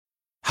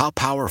How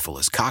powerful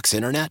is Cox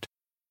Internet?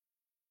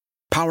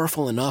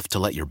 Powerful enough to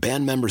let your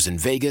band members in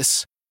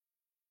Vegas,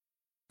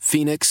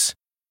 Phoenix,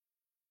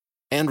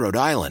 and Rhode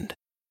Island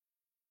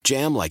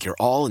jam like you're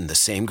all in the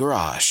same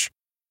garage.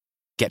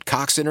 Get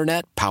Cox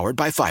Internet powered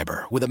by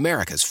fiber with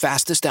America's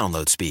fastest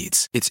download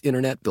speeds. It's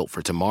internet built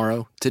for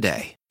tomorrow,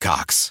 today.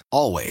 Cox,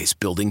 always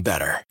building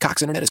better.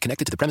 Cox Internet is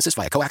connected to the premises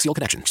via coaxial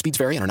connection. Speeds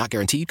vary and are not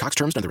guaranteed. Cox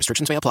terms and other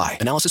restrictions may apply.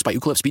 Analysis by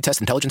Ookla Speed Test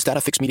Intelligence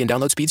Data. Fixed median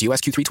download speeds. US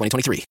Q3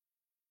 2023.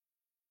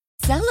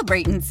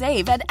 Celebrate and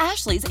save at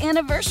Ashley's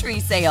Anniversary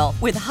Sale.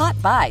 With Hot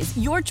Buys,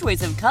 your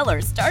choice of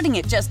colors starting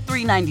at just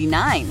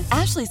 $3.99.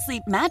 Ashley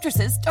Sleep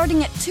mattresses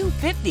starting at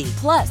 $2.50.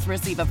 Plus,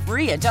 receive a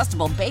free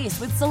adjustable base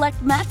with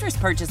select mattress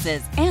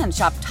purchases. And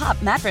shop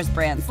top mattress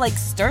brands like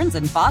Stearns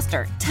 &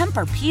 Foster,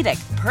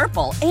 Tempur-Pedic,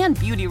 Purple, and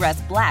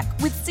Beautyrest Black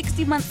with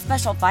 60-month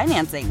special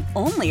financing.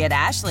 Only at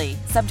Ashley.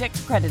 Subject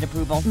to credit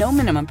approval. No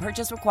minimum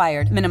purchase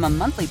required. Minimum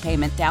monthly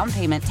payment, down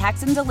payment,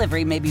 tax, and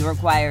delivery may be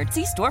required.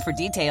 See store for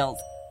details.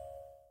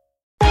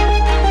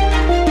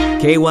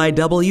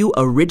 KYW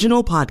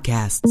Original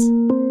Podcasts.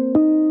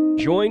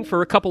 Joined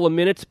for a couple of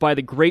minutes by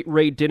the great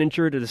Ray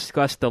Dininger to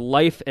discuss the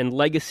life and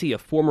legacy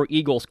of former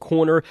Eagles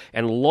corner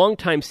and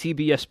longtime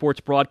CBS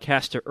Sports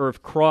broadcaster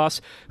Irv Cross,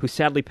 who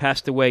sadly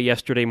passed away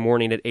yesterday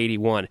morning at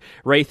 81.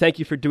 Ray, thank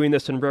you for doing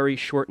this on very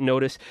short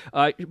notice.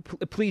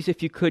 Please,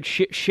 if you could,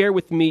 share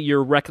with me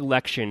your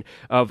recollection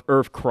of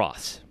Irv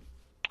Cross.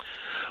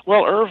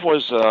 Well, Irv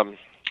was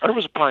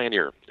a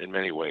pioneer in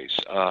many ways.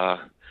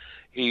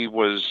 He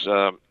was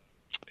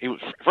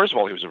first of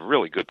all, he was a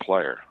really good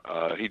player.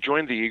 He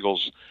joined the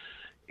Eagles.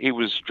 He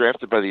was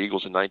drafted by the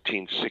Eagles in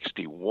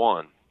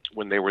 1961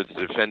 when they were the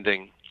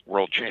defending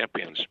world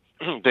champions.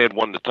 They had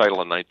won the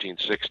title in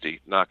 1960,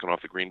 knocking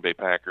off the Green Bay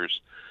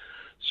Packers.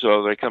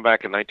 So they come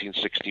back in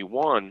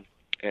 1961,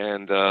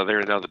 and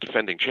they're now the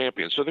defending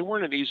champions. So they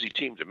weren't an easy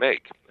team to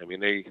make. I mean,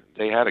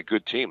 they had a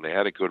good team. They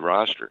had a good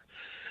roster.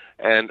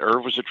 And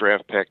Irv was a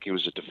draft pick. He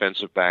was a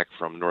defensive back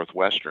from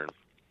Northwestern.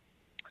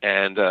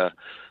 And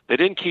they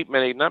didn't keep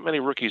not many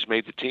rookies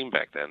made the team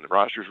back then. The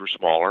rosters were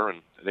smaller,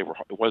 and it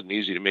wasn't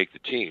easy to make the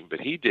team, but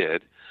he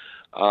did.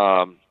 He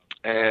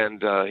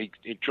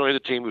joined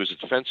the team. He was a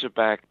defensive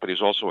back, but he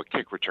was also a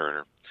kick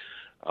returner,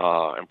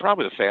 and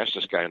probably the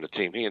fastest guy on the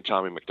team. He and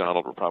Tommy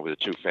McDonald were probably the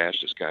two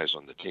fastest guys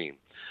on the team.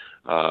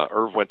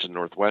 Irv went to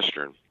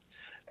Northwestern,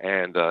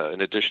 and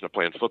in addition to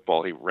playing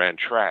football, he ran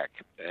track,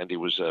 and he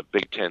was a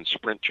Big Ten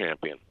sprint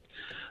champion.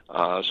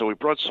 So he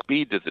brought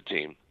speed to the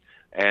team,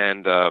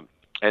 and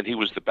he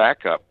was the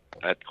backup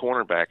at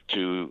cornerback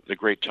to the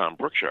great Tom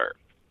Brookshire.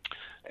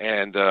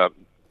 And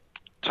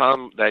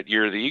Tom, that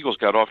year, the Eagles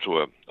got off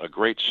to a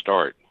great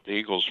start. The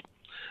Eagles,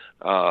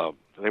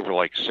 they were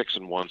like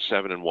 6-1,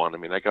 7-1. I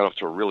mean, they got off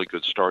to a really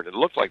good start. It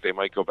looked like they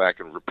might go back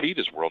and repeat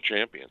as world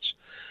champions.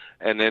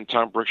 And then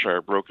Tom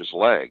Brookshire broke his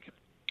leg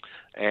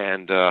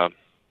and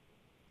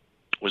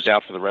was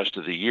out for the rest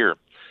of the year.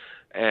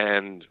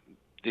 And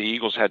the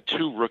Eagles had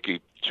two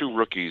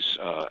rookies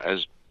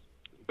as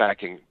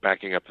backing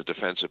up the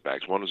defensive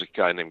backs. One was a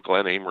guy named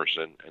Glenn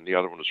Amerson, and the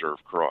other one was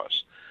Irv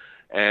Cross.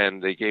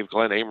 And they gave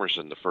Glenn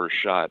Amerson the first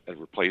shot at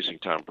replacing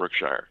Tom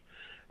Brookshire.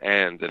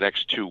 And the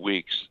next 2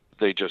 weeks,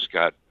 they just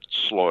got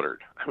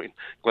slaughtered. I mean,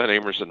 Glenn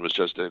Amerson was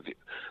just the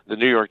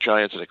New York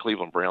Giants and the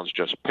Cleveland Browns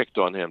just picked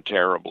on him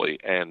terribly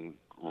and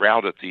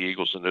routed the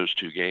Eagles in those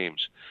two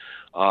games.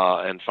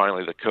 And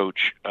finally, the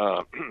coach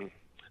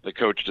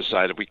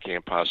decided we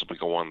can't possibly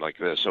go on like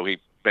this. So he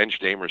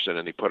benched Amerson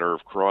and he put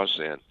Irv Cross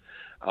in.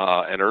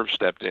 And Irv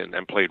stepped in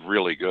and played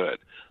really good.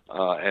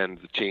 And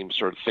the team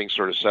things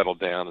settled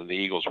down, and the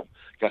Eagles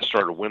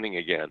started winning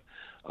again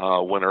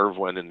when Irv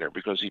went in there,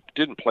 because he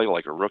didn't play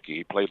like a rookie.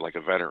 He played like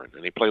a veteran,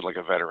 and he played like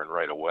a veteran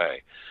right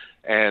away.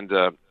 And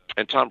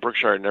Tom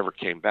Brookshire never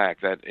came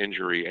back. That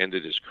injury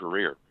ended his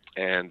career.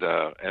 And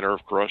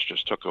Irv Cross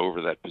just took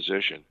over that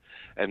position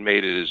and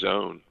made it his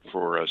own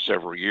for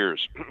several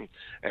years,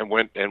 and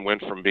went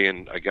from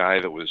being a guy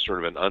that was sort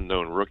of an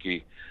unknown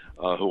rookie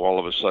who all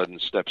of a sudden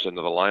steps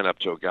into the lineup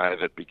to a guy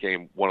that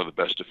became one of the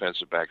best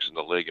defensive backs in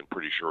the league in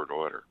pretty short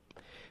order.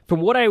 From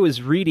what I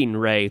was reading,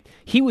 Ray,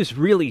 he was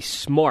really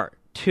smart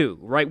too,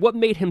 right? What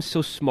made him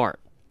so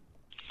smart?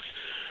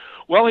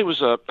 Well, he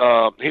was a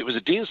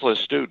Dean's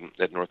List student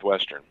at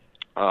Northwestern,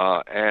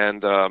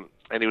 and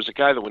he was a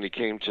guy that when he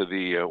came to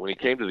the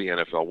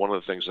NFL, one of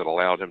the things that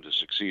allowed him to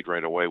succeed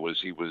right away was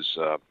he was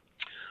a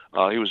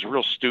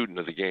real student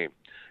of the game.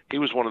 He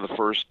was one of the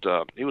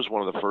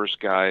first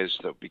guys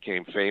that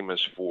became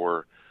famous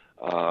for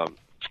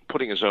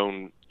putting his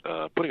own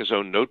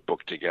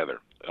notebook together.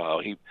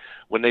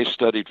 When they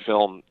studied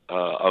film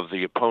of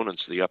the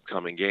opponents of the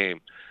upcoming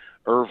game,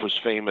 Irv was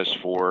famous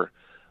for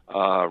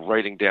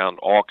writing down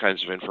all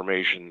kinds of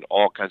information,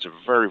 all kinds of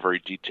very, very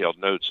detailed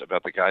notes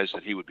about the guys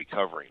that he would be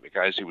covering, the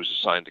guys he was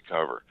assigned to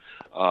cover.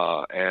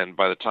 And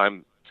by the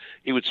time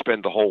he would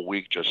spend the whole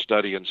week just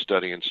studying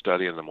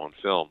them on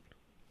film.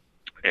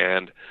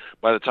 And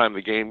by the time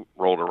the game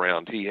rolled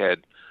around, he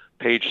had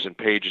pages and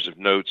pages of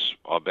notes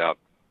about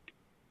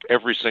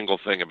every single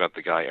thing about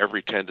the guy,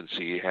 every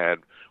tendency he had,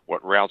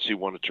 what routes he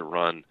wanted to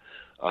run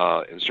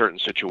in certain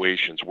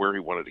situations, where he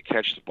wanted to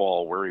catch the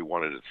ball, where he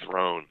wanted it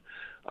thrown.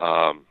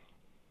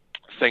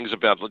 Things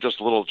about just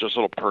little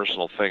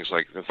personal things,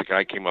 like if the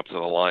guy came up to the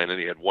line and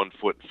he had 1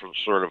 foot from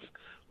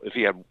if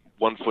he had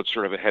 1 foot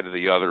sort of ahead of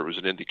the other, it was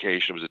an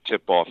indication, it was a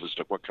tip-off as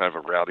to what kind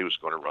of a route he was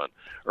going to run.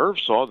 Irv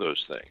saw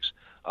those things,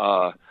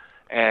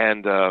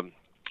 and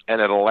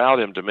it allowed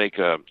him to make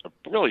a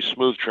really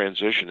smooth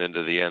transition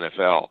into the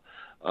NFL.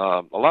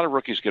 A lot of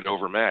rookies get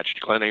overmatched.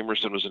 Glenn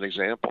Amerson was an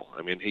example.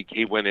 I mean,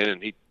 he went in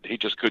and he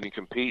just couldn't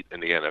compete in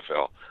the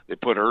NFL. They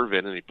put Irv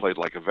in and he played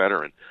like a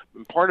veteran.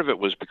 And part of it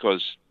was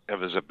because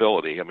of his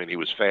ability. I mean, he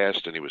was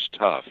fast and he was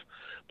tough.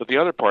 But the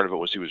other part of it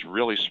was he was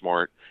really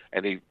smart,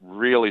 and he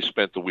really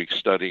spent the week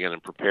studying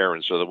and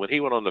preparing so that when he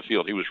went on the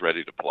field, he was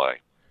ready to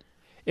play.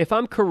 If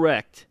I'm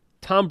correct,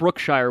 Tom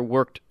Brookshire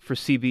worked for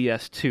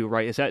CBS too,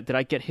 right? Did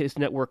I get his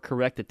network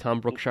correct that Tom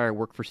Brookshire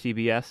worked for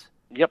CBS?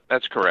 Yep,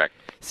 that's correct.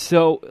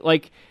 So,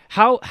 like,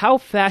 how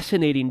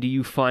fascinating do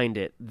you find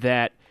it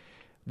that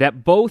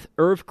both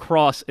Irv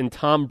Cross and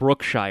Tom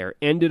Brookshire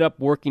ended up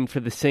working for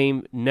the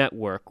same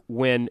network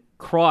when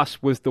Cross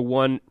was the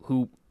one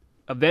who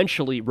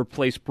eventually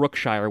replaced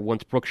Brookshire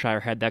once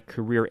Brookshire had that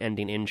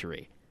career-ending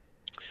injury?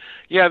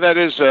 Yeah, that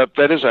is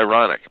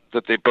ironic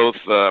that they both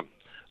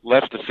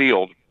left the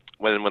field.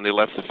 When they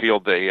left the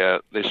field, they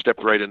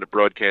stepped right into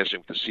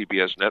broadcasting with the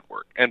CBS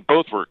network, and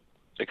both were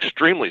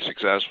extremely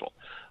successful.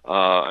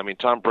 I mean,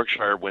 Tom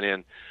Brookshire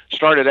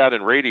started out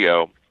in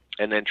radio,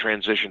 and then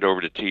transitioned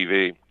over to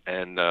TV,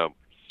 and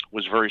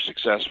was very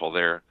successful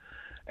there.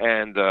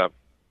 And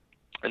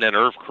then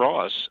Irv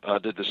Cross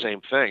did the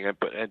same thing.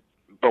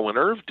 But when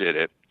Irv did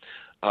it,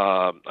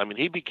 I mean,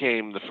 he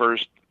became the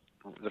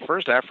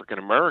first African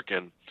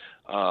American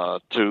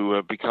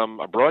to become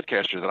a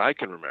broadcaster that I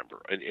can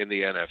remember in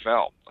the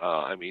NFL.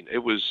 I mean,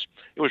 it was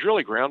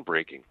really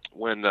groundbreaking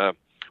when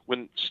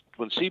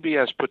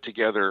CBS put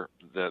together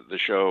the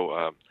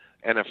show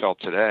NFL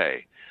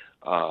Today.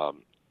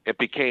 It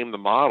became the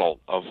model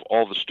of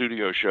all the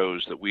studio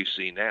shows that we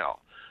see now.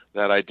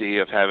 That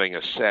idea of having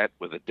a set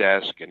with a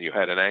desk, and you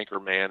had an anchor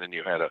man, and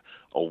you had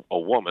a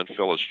woman,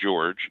 Phyllis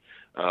George,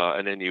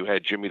 and then you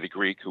had Jimmy the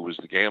Greek, who was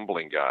the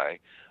gambling guy,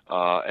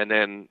 and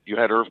then you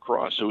had Irv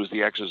Cross, who was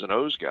the X's and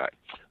O's guy.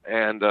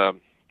 And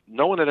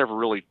no one had ever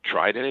really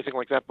tried anything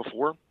like that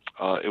before.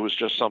 It was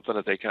just something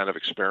that they kind of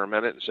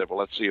experimented and said, well,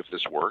 let's see if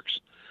this works.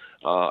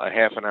 A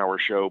half-an-hour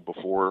show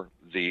before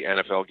the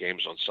NFL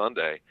games on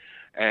Sunday,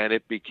 and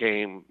it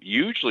became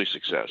hugely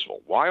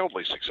successful,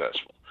 wildly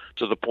successful,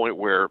 to the point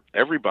where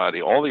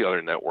everybody, all the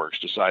other networks,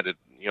 decided,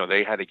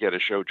 they had to get a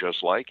show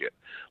just like it.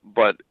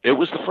 But it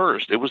was the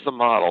first, it was the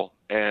model,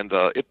 and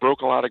it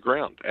broke a lot of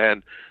ground.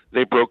 And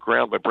they broke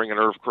ground by bringing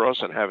Irv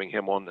Cross and having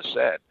him on the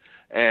set.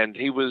 And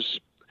he was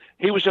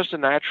just a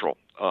natural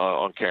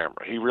on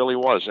camera. He really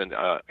was, and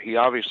he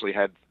obviously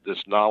had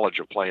this knowledge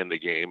of playing the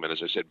game, and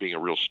as I said, being a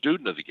real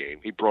student of the game,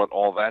 he brought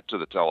all that to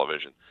the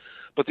television.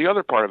 But the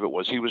other part of it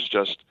was he was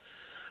just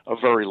a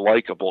very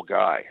likable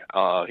guy.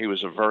 He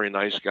was a very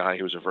nice guy.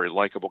 He was a very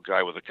likable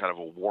guy with a kind of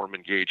a warm,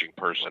 engaging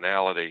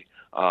personality,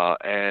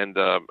 and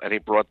he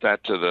brought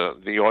that to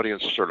the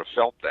audience. Sort of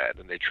felt that,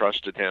 and they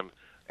trusted him.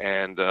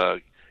 And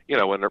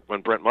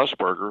when Brent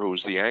Musburger, who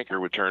was the anchor,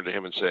 would turn to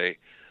him and say,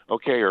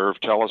 "Okay,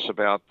 Irv, tell us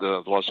about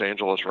the Los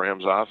Angeles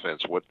Rams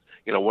offense. What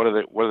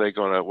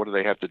do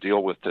they have to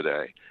deal with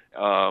today?"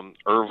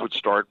 Irv would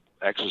start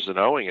X's and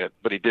O'ing it,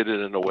 but he did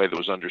it in a way that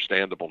was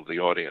understandable to the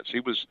audience.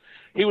 He was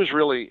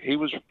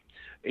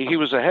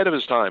ahead of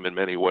his time in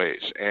many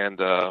ways,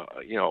 and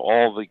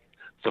all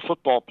the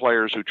football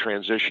players who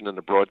transition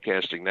into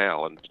broadcasting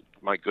now, and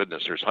my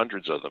goodness, there's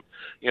hundreds of them.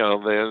 They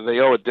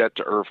owe a debt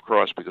to Irv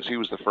Cross because he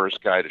was the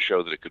first guy to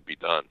show that it could be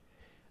done.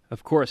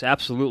 Of course,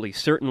 absolutely.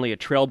 Certainly a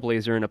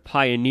trailblazer and a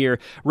pioneer.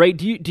 Ray,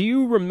 do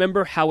you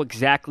remember how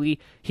exactly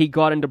he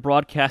got into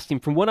broadcasting?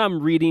 From what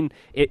I'm reading,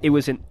 it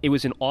was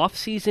an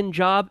off-season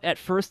job at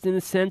first, in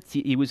a sense.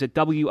 He was at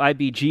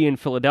WIBG in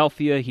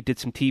Philadelphia. He did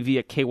some TV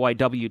at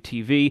KYW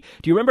TV.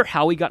 Do you remember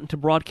how he got into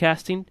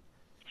broadcasting?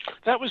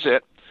 That was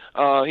it.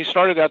 He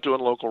started out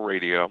doing local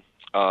radio,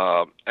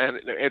 and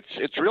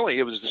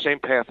it was the same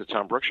path that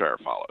Tom Brookshire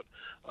followed.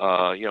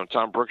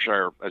 Tom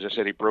Brookshire, as I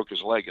said, he broke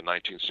his leg in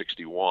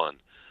 1961.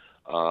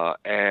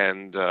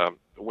 And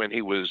when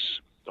he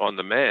was on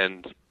the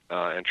mend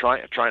and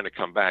trying to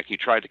come back, he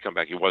tried to come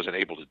back. He wasn't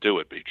able to do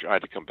it, but he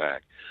tried to come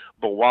back.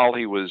 But while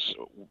he was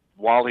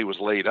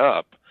laid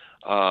up,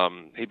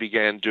 he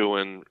began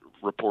doing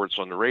reports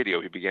on the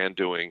radio. He began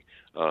doing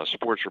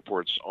sports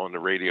reports on the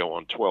radio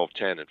on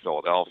 1210 in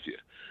Philadelphia,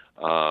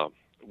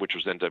 which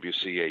was then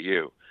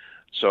WCAU.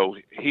 So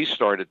he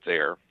started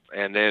there.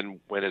 And then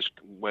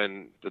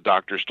when the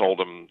doctors told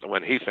him,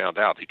 when he found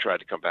out he tried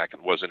to come back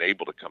and wasn't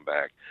able to come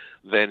back,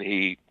 then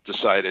he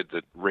decided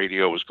that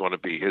radio was going to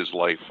be his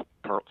life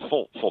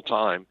full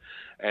time,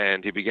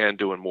 and he began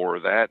doing more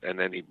of that. And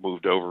then he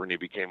moved over and he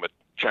became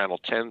Channel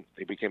 10.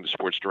 He became the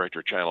sports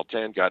director of Channel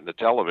 10, got into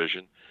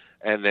television,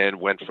 and then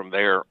went from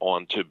there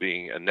on to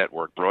being a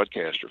network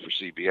broadcaster for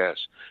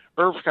CBS.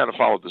 Irv kind of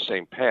followed the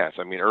same path.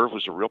 I mean, Irv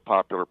was a real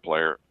popular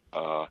player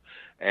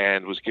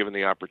and was given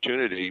the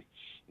opportunity.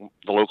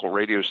 The local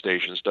radio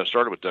stations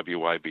started with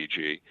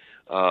WYBG,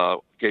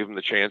 gave him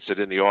the chance that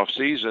in the off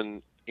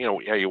season,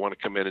 you want to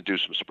come in and do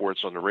some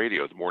sports on the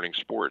radio, the morning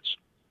sports.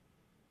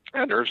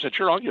 And Irv said,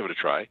 sure, I'll give it a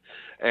try.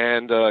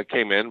 And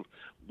came in,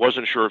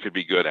 wasn't sure if he'd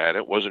be good at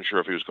it, wasn't sure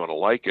if he was going to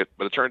like it,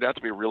 but it turned out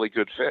to be a really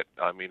good fit.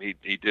 I mean,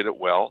 he did it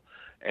well.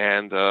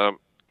 And I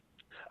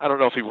don't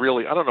know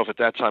if at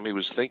that time he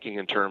was thinking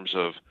in terms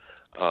of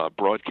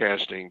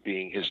broadcasting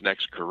being his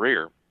next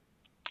career.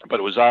 But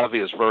it was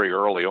obvious very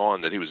early on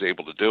that he was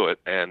able to do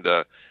it, and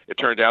it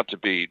turned out to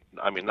be,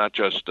 not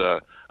just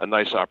a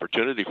nice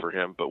opportunity for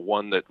him, but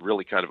one that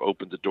really kind of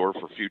opened the door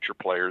for future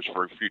players,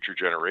 for future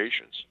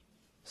generations.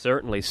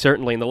 Certainly.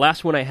 And the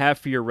last one I have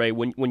for you, Ray,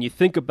 when you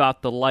think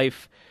about the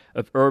life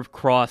of Irv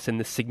Cross and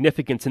the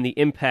significance and the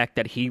impact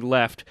that he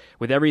left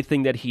with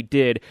everything that he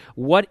did,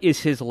 what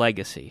is his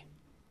legacy?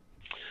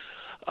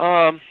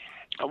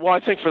 Well, I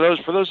think for those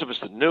of us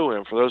that knew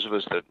him, for those of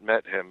us that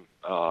met him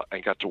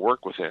and got to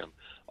work with him,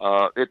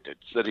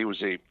 it's that he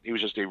was a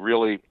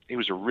really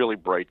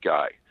bright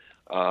guy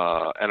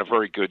and a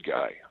very good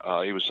guy.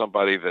 He was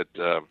somebody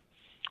that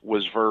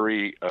was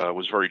very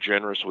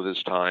generous with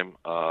his time.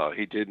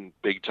 He didn't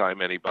big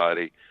time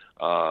anybody.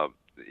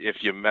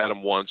 If you met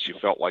him once, you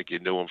felt like you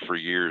knew him for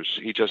years.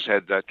 He just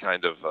had that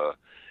kind of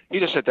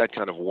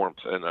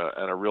warmth and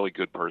a really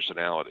good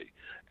personality.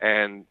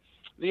 And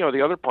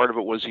the other part of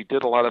it was he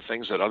did a lot of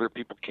things that other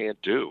people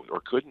can't do or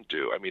couldn't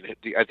do. I mean,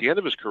 at the end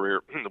of his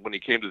career, when he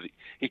came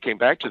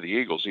back to the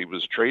Eagles, he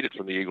was traded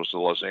from the Eagles to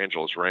the Los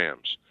Angeles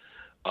Rams,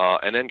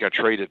 and then got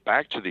traded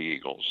back to the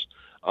Eagles,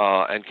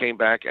 and came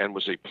back and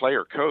was a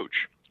player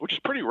coach, which is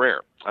pretty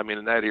rare. I mean,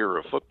 in that era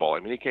of football. I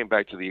mean, he came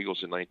back to the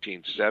Eagles in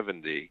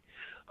 1970,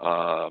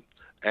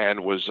 and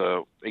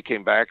he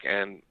came back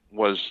and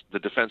was the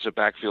defensive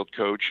backfield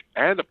coach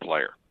and a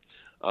player.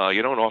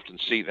 You don't often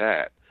see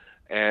that.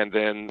 And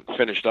then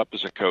finished up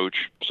as a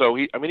coach. So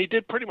he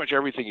did pretty much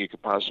everything you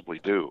could possibly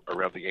do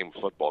around the game of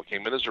football.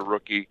 Came in as a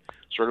rookie,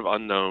 sort of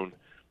unknown,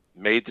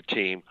 made the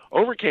team,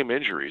 overcame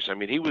injuries. I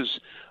mean, he was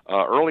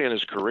early in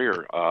his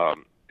career.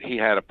 He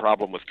had a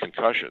problem with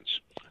concussions.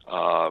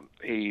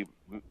 In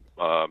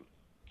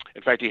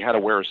fact, they had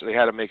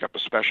to make up a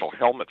special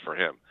helmet for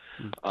him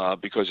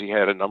because he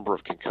had a number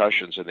of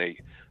concussions, and they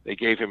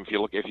gave him.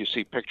 If you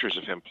see pictures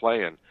of him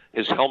playing,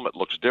 his helmet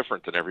looks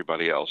different than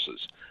everybody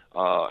else's,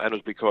 and it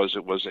was because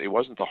it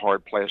wasn't the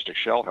hard plastic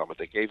shell helmet.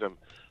 They gave him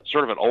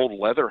sort of an old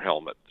leather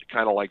helmet,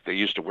 kind of like they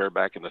used to wear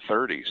back in the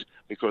 30s,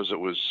 because it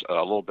was a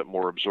little bit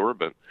more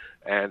absorbent,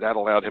 and that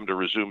allowed him to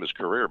resume his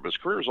career. But his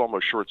career was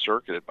almost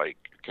short-circuited by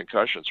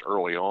concussions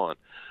early on.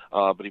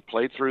 But he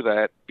played through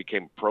that,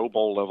 became a Pro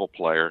Bowl level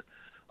player,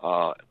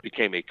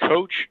 became a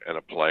coach and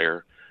a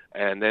player,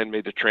 and then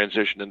made the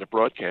transition into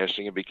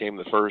broadcasting and became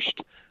the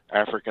first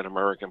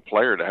African-American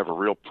player to have a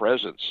real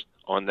presence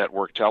on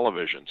network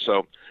television.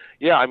 So,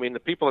 yeah, I mean, the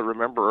people that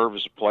remember Irv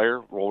as a player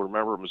will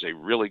remember him as a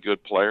really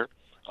good player,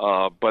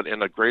 but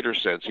in a greater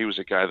sense, he was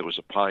a guy that was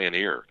a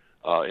pioneer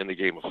in the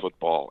game of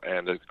football,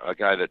 and a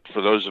guy that,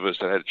 for those of us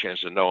that had a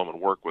chance to know him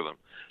and work with him,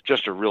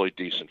 just a really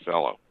decent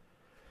fellow.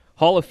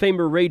 Hall of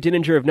Famer Ray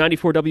Dininger of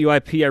 94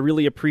 WIP, I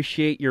really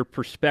appreciate your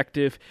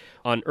perspective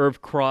on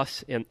Irv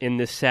Cross in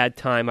this sad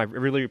time. I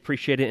really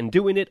appreciate it, and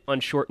doing it on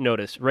short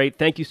notice. Ray,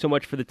 thank you so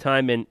much for the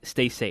time, and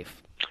stay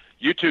safe.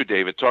 You too,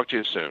 David. Talk to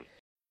you soon.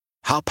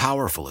 How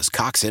powerful is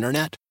Cox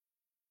Internet?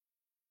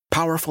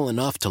 Powerful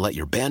enough to let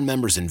your band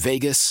members in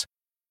Vegas,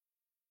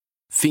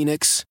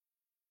 Phoenix,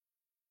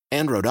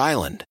 and Rhode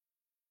Island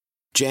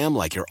jam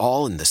like you're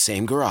all in the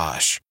same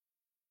garage.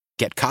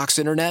 Get Cox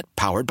Internet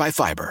powered by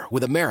fiber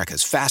with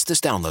America's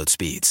fastest download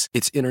speeds.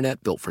 It's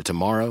internet built for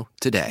tomorrow,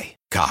 today.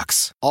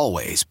 Cox,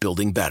 always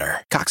building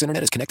better. Cox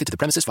Internet is connected to the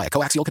premises via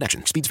coaxial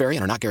connection. Speeds vary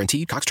and are not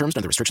guaranteed. Cox terms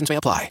and other restrictions may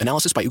apply.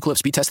 Analysis by Ookla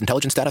Speed Test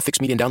Intelligence Data.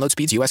 Fixed median download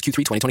speeds. US Q3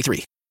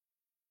 2023.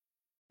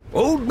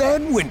 Old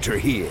Man Winter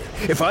here.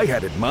 If I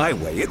had it my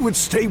way, it would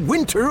stay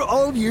winter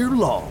all year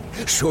long.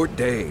 Short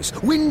days,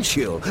 wind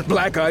chill,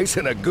 black ice,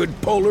 and a good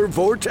polar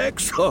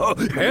vortex. Oh,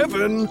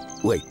 heaven!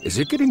 Wait, is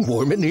it getting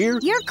warm in here?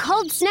 Your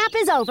cold snap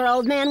is over,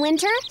 Old Man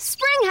Winter.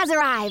 Spring has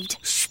arrived.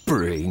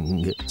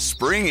 Spring.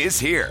 Spring is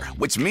here,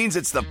 which means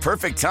it's the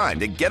perfect time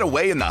to get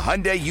away in the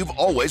Hyundai you've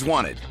always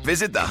wanted.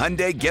 Visit the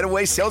Hyundai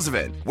Getaway Sales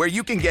Event, where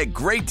you can get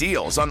great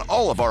deals on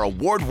all of our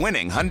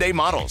award-winning Hyundai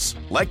models,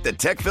 like the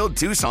tech-filled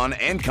Tucson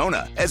and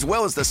Kona, as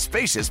well as the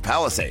spacious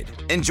Palisade.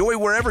 Enjoy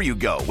wherever you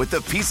go with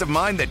the peace of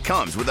mind that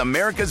comes with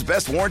America's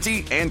best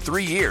warranty and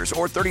 3 years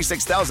or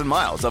 36,000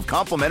 miles of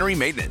complimentary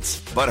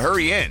maintenance. But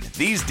hurry in,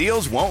 these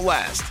deals won't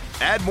last.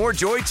 Add more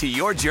joy to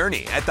your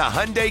journey at the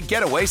Hyundai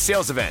Getaway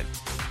Sales Event.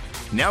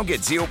 Now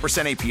get 0%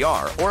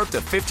 APR or up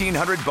to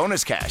 $1,500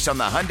 bonus cash on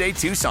the Hyundai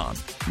Tucson.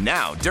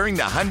 Now, during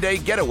the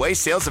Hyundai Getaway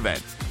Sales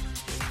Event.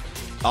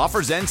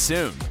 Offers end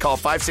soon. Call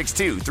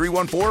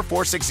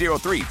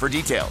 562-314-4603 for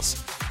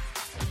details.